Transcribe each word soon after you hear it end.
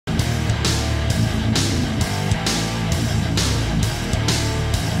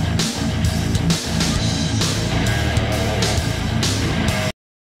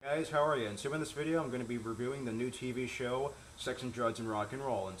Guys, how are you? And so in this video, I'm going to be reviewing the new TV show, Sex and Drugs and Rock and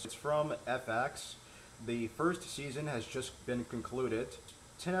Roll. And it's from FX. The first season has just been concluded.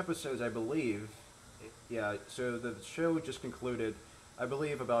 10 episodes, I believe. Yeah, so the show just concluded, I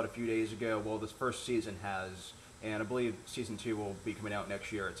believe, about a few days ago. Well, this first season has, and I believe season 2 will be coming out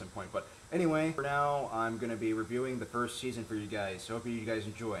next year at some point. But anyway, for now, I'm going to be reviewing the first season for you guys. So I hope you guys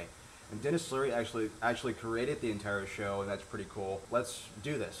enjoy. And Denis Leary actually created the entire show, and that's pretty cool. Let's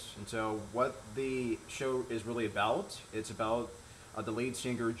do this. And so what the show is really about, it's about the lead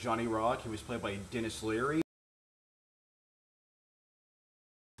singer, Johnny Rock, who was played by Denis Leary.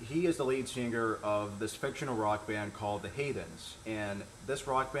 He is the lead singer of this fictional rock band called the Heathens. And this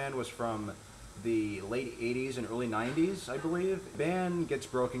rock band was from the late 80s and early 90s, I believe. The band gets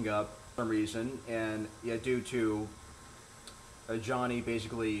broken up for some reason, and yeah, due to Johnny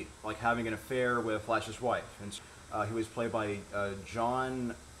basically like having an affair with Flash's wife, and he was played by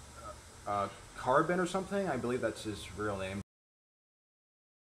John Corbett or something. I believe that's his real name.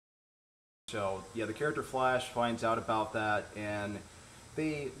 So yeah, the character Flash finds out about that, and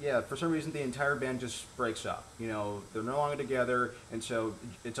for some reason the entire band just breaks up. You know, they're no longer together, and so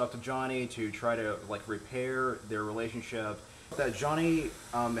it's up to Johnny to try to like repair their relationship. That Johnny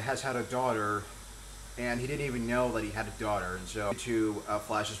has had a daughter, and he didn't even know that he had a daughter, and so to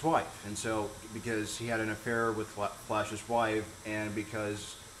Flash's wife, and so because he had an affair with Flash's wife, and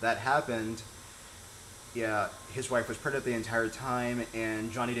because that happened, yeah, his wife was pregnant the entire time, and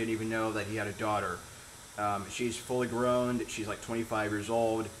Johnny didn't even know that he had a daughter. She's fully grown. She's like 25 years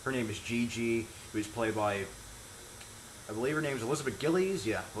old. Her name is Gigi, who is played by, I believe her name is Elizabeth Gillies.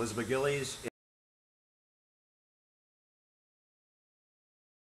 Yeah, Elizabeth Gillies.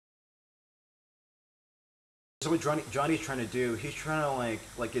 So what Johnny's trying to do, he's trying to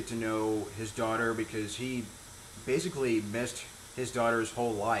like get to know his daughter, because he basically missed his daughter's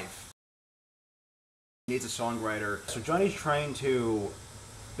whole life. He needs a songwriter. So Johnny's trying to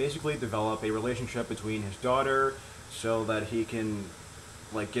basically develop a relationship between his daughter so that he can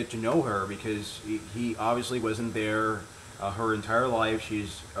like get to know her, because he obviously wasn't there her entire life.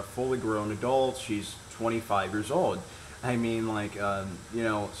 She's a fully grown adult. She's 25 years old. I mean, like, you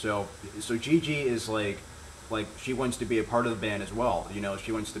know, so Gigi is like she wants to be a part of the band as well. You know,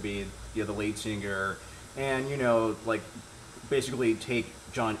 she wants to be the lead singer, and you know, like basically take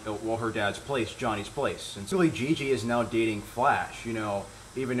her dad's place, Johnny's place. And so Gigi is now dating Flash. You know,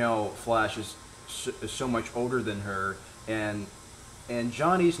 even though Flash is so much older than her, and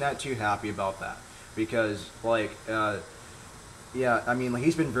Johnny's not too happy about that, because like yeah, I mean, like,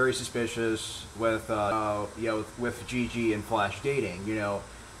 he's been very suspicious with with Gigi and Flash dating. You know.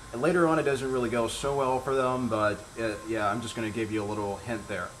 And later on, it doesn't really go so well for them, but yeah, I'm just going to give you a little hint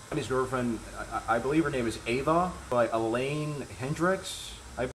there. His girlfriend, I believe her name is Ava, by Elaine Hendrix.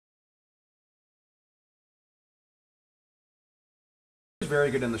 She was very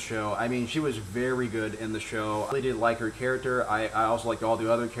good in the show. I mean, she was very good in the show. I really did like her character. I also liked all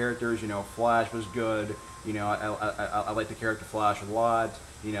the other characters. You know, Flash was good. You know, I like the character Flash a lot.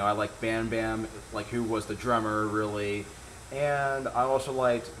 You know, I like Bam Bam, like, who was the drummer, really. And I also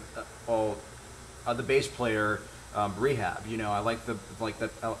liked the bass player, Rehab. You know, I like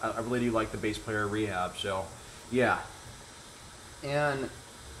I really do like the bass player Rehab. So yeah, and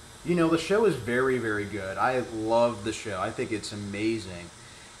you know, the show is very, very good. I love the show. I think it's amazing.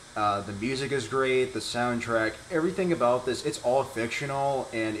 The music is great. The soundtrack, everything about this, it's all fictional,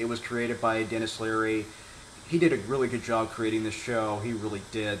 and it was created by Denis Leary. He did a really good job creating the show. He really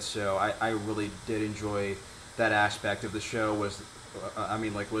did. So I really did enjoy that aspect of the show. Was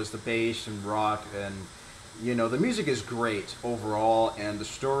was the bass and rock, and you know, the music is great overall, and the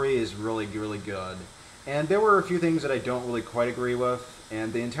story is really, really good. And there were a few things that I don't really quite agree with,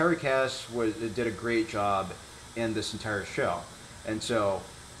 and the entire cast did a great job in this entire show. And so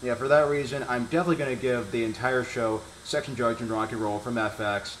yeah, for that reason, I'm definitely going to give the entire show, Sex and Drugs and Rock and Roll from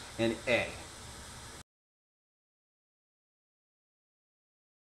FX, an A.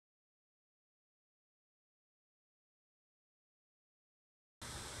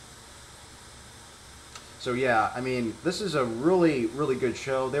 So yeah, I mean, this is a really, really good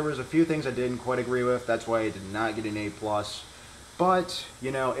show. There was a few things I didn't quite agree with. That's why I did not get an A+. But, you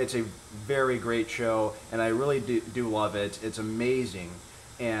know, it's a very great show, and I really do love it. It's amazing,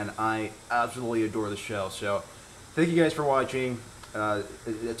 and I absolutely adore the show. So thank you guys for watching.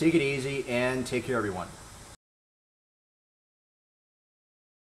 Take it easy, and take care, everyone.